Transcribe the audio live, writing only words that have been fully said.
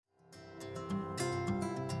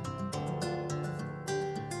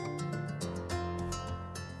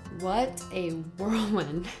What a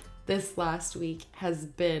whirlwind this last week has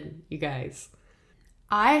been, you guys.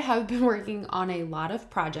 I have been working on a lot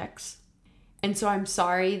of projects, and so I'm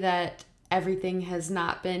sorry that everything has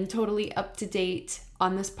not been totally up to date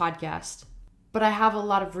on this podcast, but I have a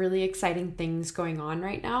lot of really exciting things going on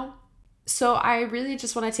right now. So I really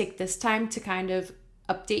just want to take this time to kind of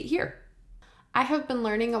update here. I have been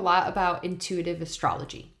learning a lot about intuitive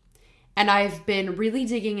astrology, and I've been really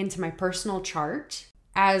digging into my personal chart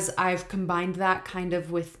as I've combined that kind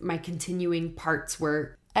of with my continuing parts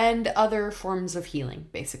work and other forms of healing,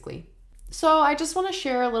 basically. So I just want to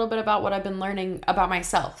share a little bit about what I've been learning about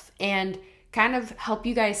myself and kind of help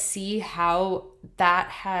you guys see how that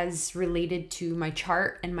has related to my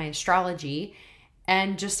chart and my astrology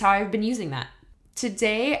and just how I've been using that.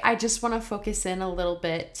 Today, I just want to focus in a little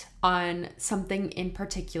bit on something in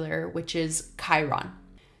particular, which is Chiron.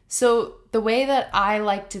 So the way that I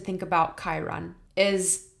like to think about Chiron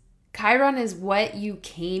is what you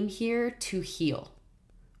came here to heal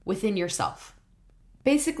within yourself.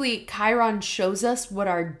 Basically, Chiron shows us what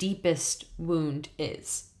our deepest wound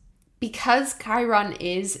is. Because Chiron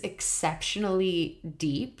is exceptionally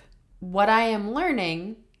deep, what I am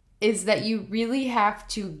learning is that you really have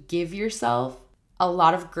to give yourself a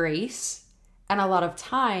lot of grace and a lot of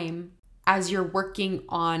time as you're working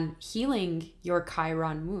on healing your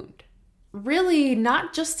Chiron wound. Really,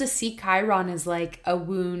 not just to see Chiron as like a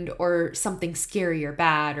wound or something scary or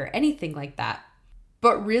bad or anything like that,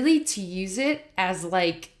 but really to use it as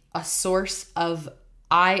like a source of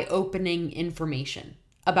eye-opening information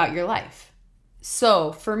about your life.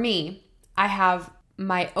 So for me, I have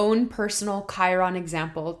my own personal Chiron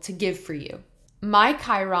example to give for you. My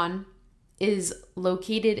Chiron is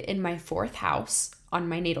located in my 4th house on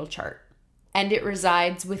my natal chart, and it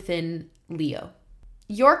resides within Leo.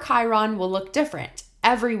 Your Chiron will look different.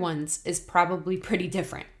 Everyone's is probably pretty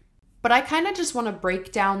different. But I kind of just want to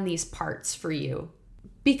break down these parts for you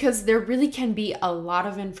because there really can be a lot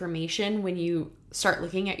of information when you start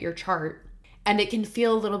looking at your chart, and it can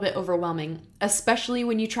feel a little bit overwhelming, especially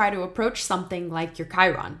when you try to approach something like your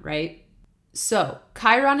Chiron, right? So,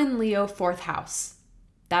 Chiron in Leo, 4th house.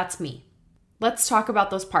 That's me. Let's talk about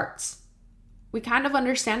those parts. We kind of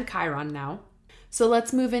understand Chiron now. So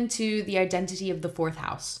let's move into the identity of the 4th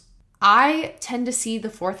house. I tend to see the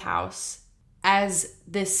 4th house as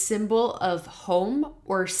this symbol of home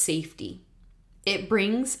or safety. It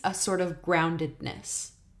brings a sort of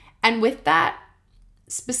groundedness. And with that,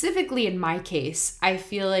 specifically in my case, I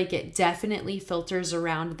feel like it definitely filters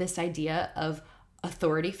around this idea of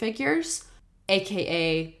authority figures,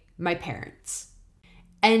 aka my parents.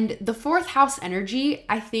 And the 4th house energy,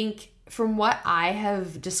 I think, from what I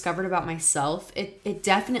have discovered about myself, it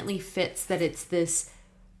definitely fits that it's this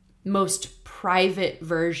most private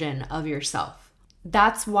version of yourself.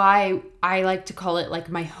 That's why I like to call it like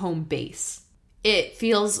my home base. It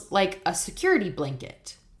feels like a security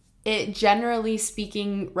blanket. It generally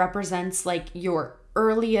speaking represents like your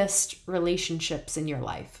earliest relationships in your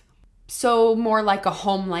life. So more like a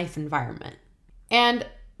home life environment. And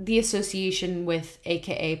the association with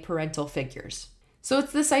aka parental figures. So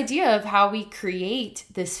it's this idea of how we create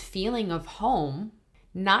this feeling of home,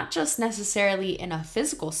 not just necessarily in a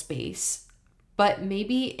physical space, but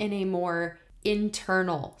maybe in a more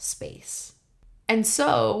internal space. And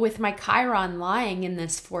so with my Chiron lying in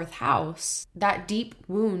this 4th house, that deep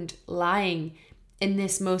wound lying in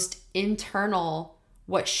this most internal,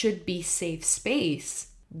 what should be safe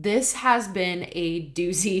space, this has been a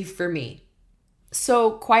doozy for me.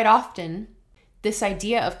 So quite often, this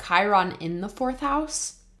idea of Chiron in the 4th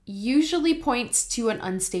house usually points to an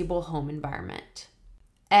unstable home environment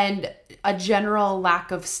and a general lack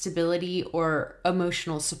of stability or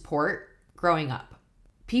emotional support growing up.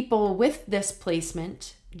 People with this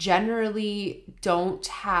placement generally don't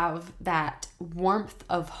have that warmth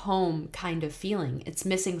of home kind of feeling. It's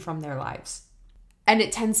missing from their lives. And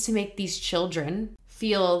it tends to make these children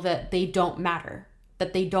feel that they don't matter,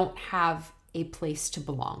 that they don't have a place to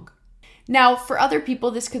belong. Now, for other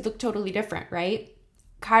people, this could look totally different, right?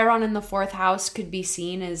 Chiron in the 4th house could be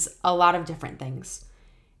seen as a lot of different things.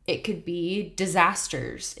 It could be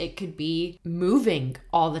disasters. It could be moving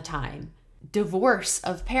all the time, divorce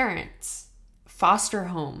of parents, foster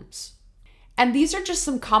homes. And these are just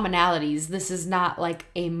some commonalities. This is not like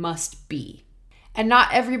a must be. And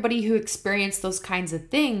not everybody who experienced those kinds of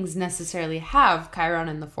things necessarily have Chiron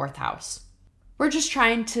in the 4th house. We're just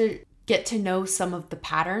trying to get to know some of the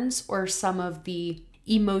patterns or some of the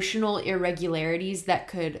emotional irregularities that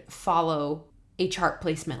could follow a chart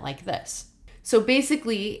placement like this. So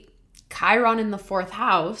basically, Chiron in the 4th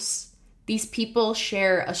house, these people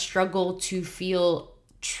share a struggle to feel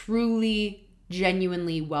truly,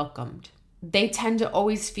 genuinely welcomed. They tend to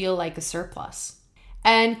always feel like a surplus.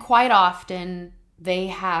 And quite often, they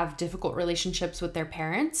have difficult relationships with their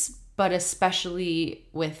parents, but especially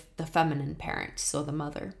with the feminine parent, so the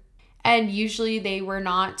mother. And usually they were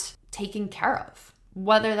not taken care of,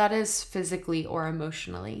 whether that is physically or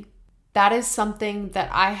emotionally. That is something that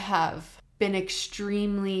I have been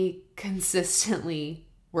extremely consistently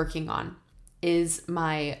working on, is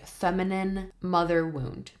my feminine mother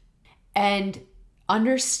wound. And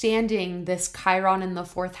understanding this Chiron in the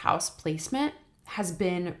 4th house placement has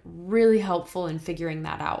been really helpful in figuring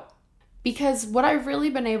that out. Because what I've really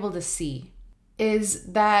been able to see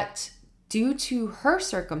is that due to her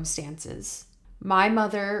circumstances, my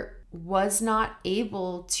mother was not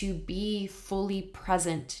able to be fully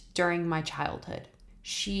present during my childhood.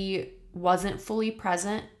 She wasn't fully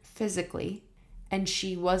present physically, and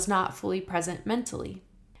she was not fully present mentally.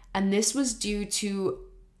 And this was due to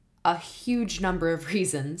a huge number of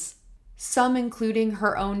reasons, some including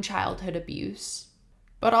her own childhood abuse,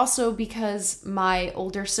 but also because my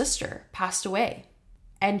older sister passed away,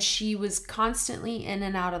 and she was constantly in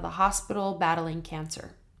and out of the hospital battling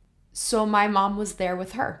cancer. So my mom was there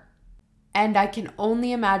with her, and I can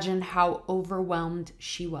only imagine how overwhelmed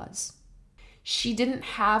she was. She didn't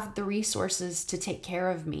have the resources to take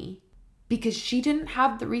care of me because she didn't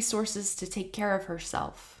have the resources to take care of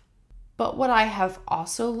herself. But what I have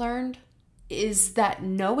also learned is that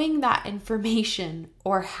knowing that information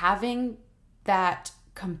or having that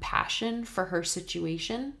compassion for her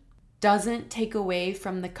situation doesn't take away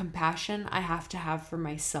from the compassion I have to have for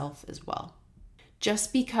myself as well.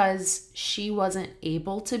 Just because she wasn't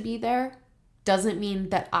able to be there doesn't mean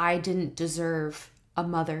that I didn't deserve a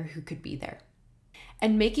mother who could be there.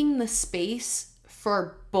 And making the space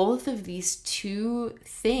for both of these two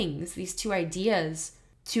things, these two ideas,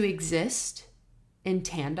 to exist in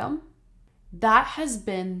tandem, that has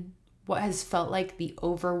been what has felt like the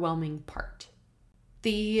overwhelming part.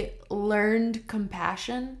 The learned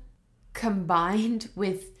compassion combined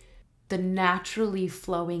with the naturally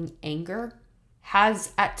flowing anger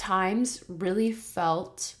has at times really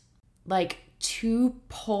felt like two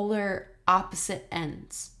polar opposite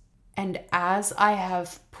ends. And as I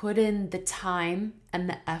have put in the time and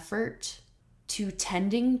the effort to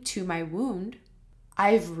tending to my wound,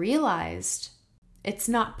 I've realized it's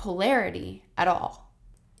not polarity at all.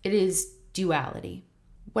 It is duality.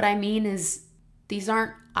 What I mean is these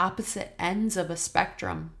aren't opposite ends of a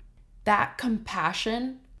spectrum. That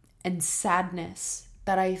compassion and sadness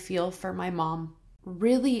that I feel for my mom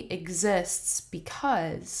really exists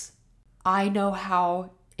because I know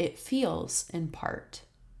how it feels in part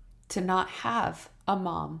to not have a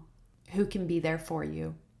mom who can be there for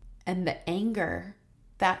you. And the anger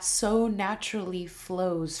that so naturally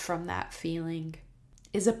flows from that feeling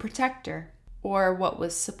is a protector, or what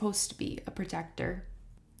was supposed to be a protector,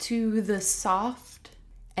 to the soft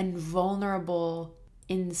and vulnerable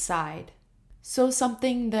inside. So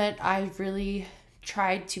something that I've really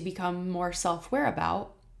tried to become more self-aware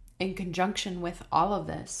about in conjunction with all of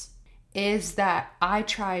this is that I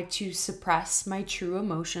try to suppress my true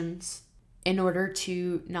emotions in order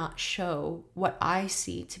to not show what I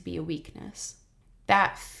see to be a weakness.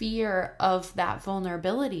 That fear of that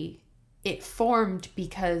vulnerability, it formed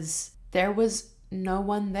because there was no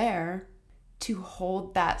one there to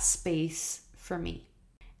hold that space for me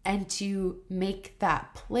and to make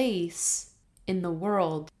that place in the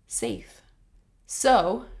world safe.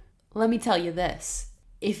 So, let me tell you this.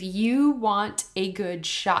 If you want a good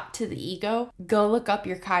shot to the ego, go look up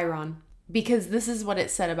your Chiron, because this is what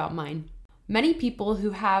it said about mine. Many people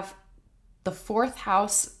who have the 4th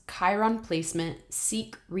house Chiron placement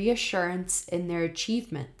seek reassurance in their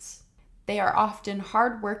achievements. They are often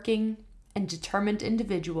hardworking and determined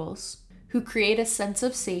individuals who create a sense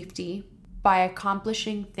of safety by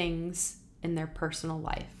accomplishing things in their personal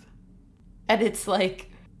life. And it's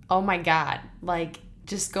like, oh my God, like,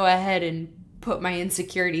 just go ahead and put my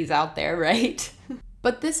insecurities out there, right?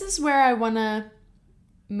 But this is where I want to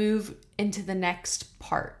move into the next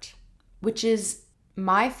part, which is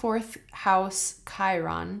my 4th house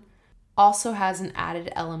Chiron also has an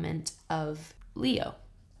added element of Leo.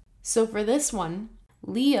 So for this one,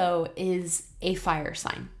 Leo is a fire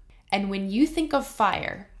sign. And when you think of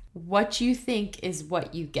fire, what you think is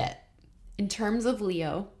what you get. In terms of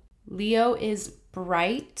Leo, Leo is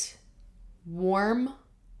bright, warm,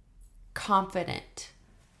 confident,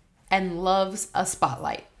 and loves a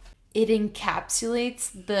spotlight. It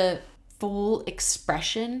encapsulates the full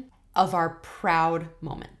expression of our proud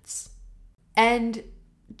moments. And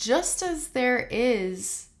just as there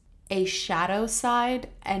is a shadow side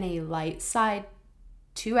and a light side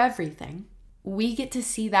to everything. We get to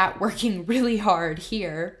see that working really hard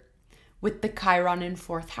here with the Chiron in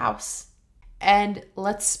 4th house. And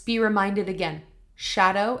let's be reminded again,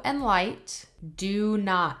 shadow and light do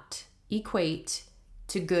not equate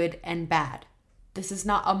to good and bad. This is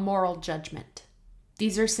not a moral judgment.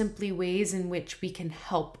 These are simply ways in which we can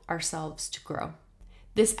help ourselves to grow.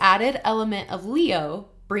 This added element of Leo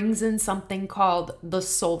brings in something called the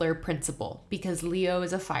solar principle, because Leo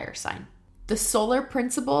is a fire sign. The solar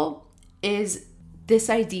principle is this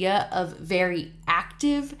idea of very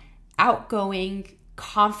active, outgoing,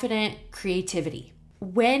 confident creativity.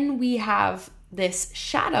 When we have this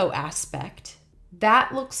shadow aspect,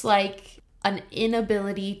 that looks like an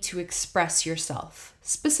inability to express yourself,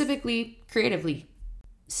 specifically creatively.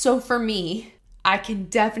 So for me, I can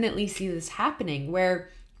definitely see this happening where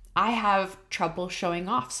I have trouble showing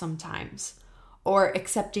off sometimes or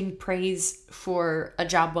accepting praise for a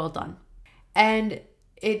job well done. And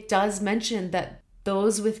it does mention that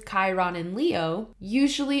those with Chiron and Leo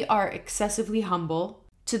usually are excessively humble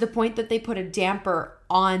to the point that they put a damper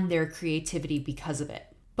on their creativity because of it.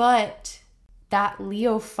 But that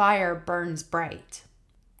Leo fire burns bright.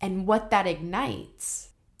 And what that ignites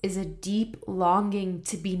is a deep longing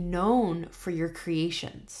to be known for your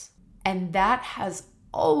creations. And that has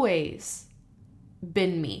always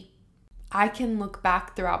been me. I can look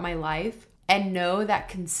back throughout my life and know that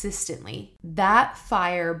consistently that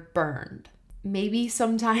fire burned. Maybe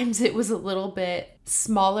sometimes it was a little bit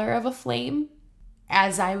smaller of a flame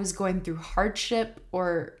as I was going through hardship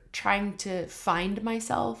or trying to find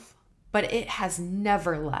myself, but it has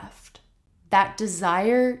never left. That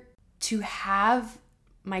desire to have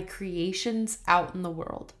my creations out in the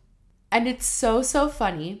world. And it's so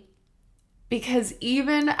funny because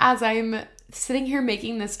even as I'm sitting here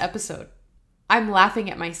making this episode, I'm laughing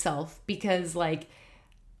at myself because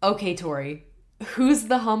okay, Tori, who's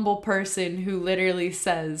the humble person who literally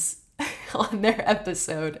says on their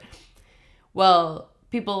episode, well,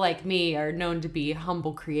 people like me are known to be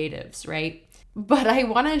humble creatives, right? But I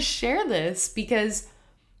want to share this because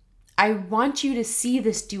I want you to see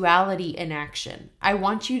this duality in action. I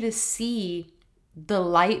want you to see the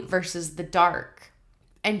light versus the dark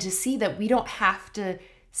and to see that we don't have to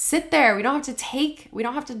sit there. We don't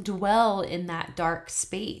have to dwell in that dark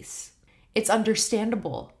space. It's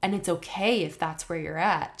understandable and it's okay if that's where you're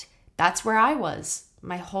at. That's where I was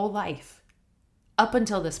my whole life up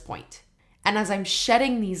until this point. And as I'm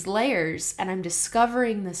shedding these layers and I'm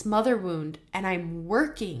discovering this mother wound and I'm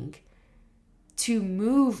working to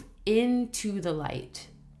move into the light,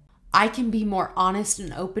 I can be more honest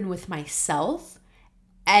and open with myself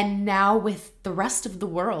and now with the rest of the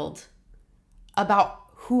world about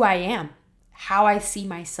who I am, how I see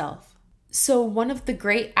myself. So one of the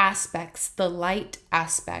great aspects, the light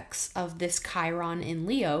aspects of this Chiron in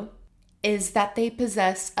Leo, is that they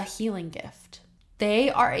possess a healing gift.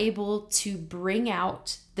 They are able to bring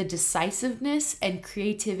out the decisiveness and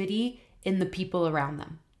creativity in the people around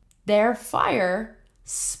them. Their fire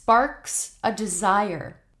sparks a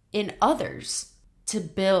desire in others to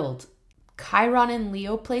build. Chiron and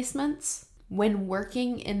Leo placements, when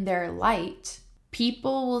working in their light,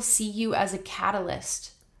 people will see you as a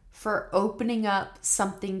catalyst for opening up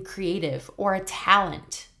something creative or a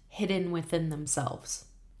talent hidden within themselves.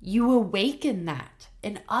 You awaken that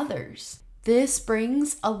in others. This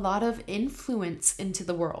brings a lot of influence into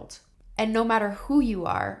the world. And no matter who you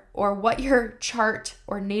are or what your chart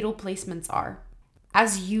or natal placements are,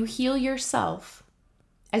 as you heal yourself,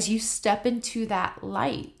 as you step into that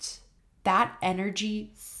light, that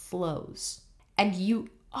energy flows. And you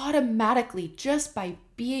automatically, just by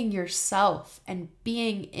being yourself and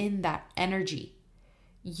being in that energy,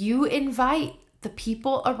 you invite the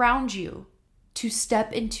people around you to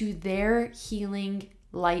step into their healing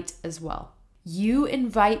light as well. You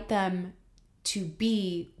invite them to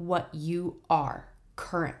be what you are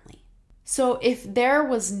currently. So if there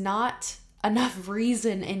was not enough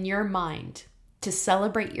reason in your mind to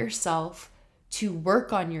celebrate yourself, to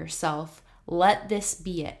work on yourself, let this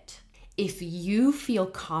be it. If you feel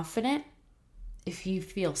confident, if you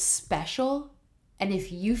feel special, and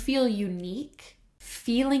if you feel unique,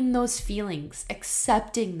 feeling those feelings,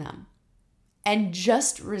 accepting them, and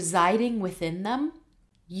just residing within them,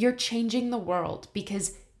 you're changing the world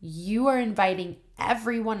because you are inviting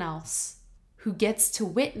everyone else who gets to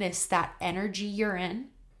witness that energy you're in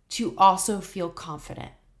to also feel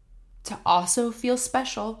confident, to also feel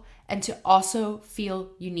special, and to also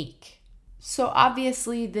feel unique. So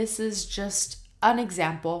obviously, this is just an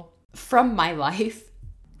example from my life.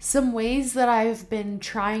 Some ways that I've been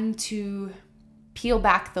trying to peel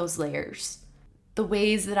back those layers. the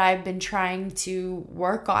ways that I've been trying to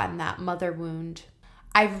work on that mother wound,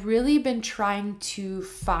 I've really been trying to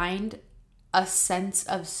find a sense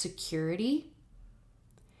of security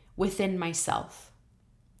within myself,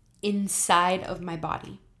 inside of my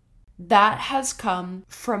body. That has come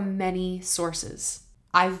from many sources.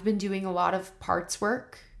 I've been doing a lot of parts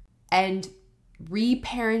work and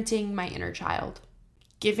reparenting my inner child,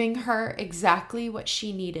 giving her exactly what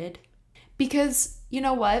she needed. Because you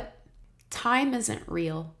know what? Time isn't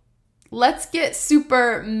real. Let's get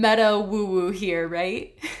super meta woo-woo here,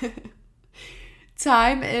 right?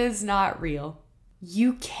 Time is not real.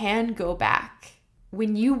 You can go back.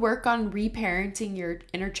 When you work on reparenting your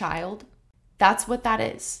inner child, that's what that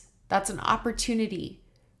is. That's an opportunity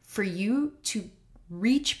for you to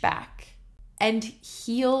reach back and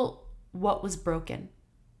heal what was broken,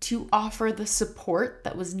 to offer the support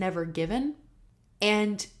that was never given,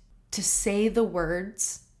 and to say the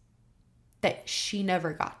words that she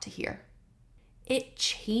never got to hear. It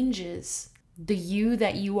changes the you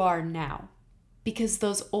that you are now because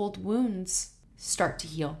those old wounds start to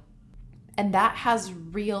heal. And that has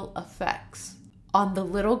real effects on the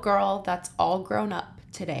little girl that's all grown up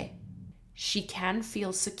today. She can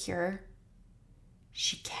feel secure,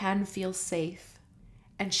 she can feel safe,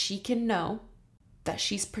 and she can know that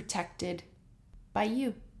she's protected by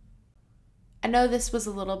you. I know this was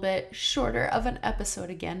a little bit shorter of an episode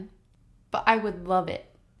again, but I would love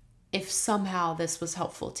it if somehow this was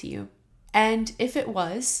helpful to you. And if it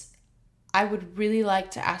was, I would really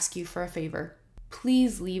like to ask you for a favor.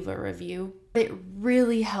 Please leave a review. It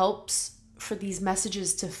really helps for these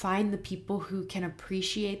messages to find the people who can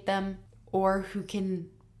appreciate them or who can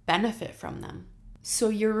benefit from them. So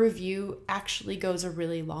your review actually goes a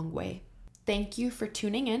really long way. Thank you for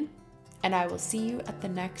tuning in, and I will see you at the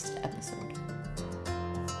next episode.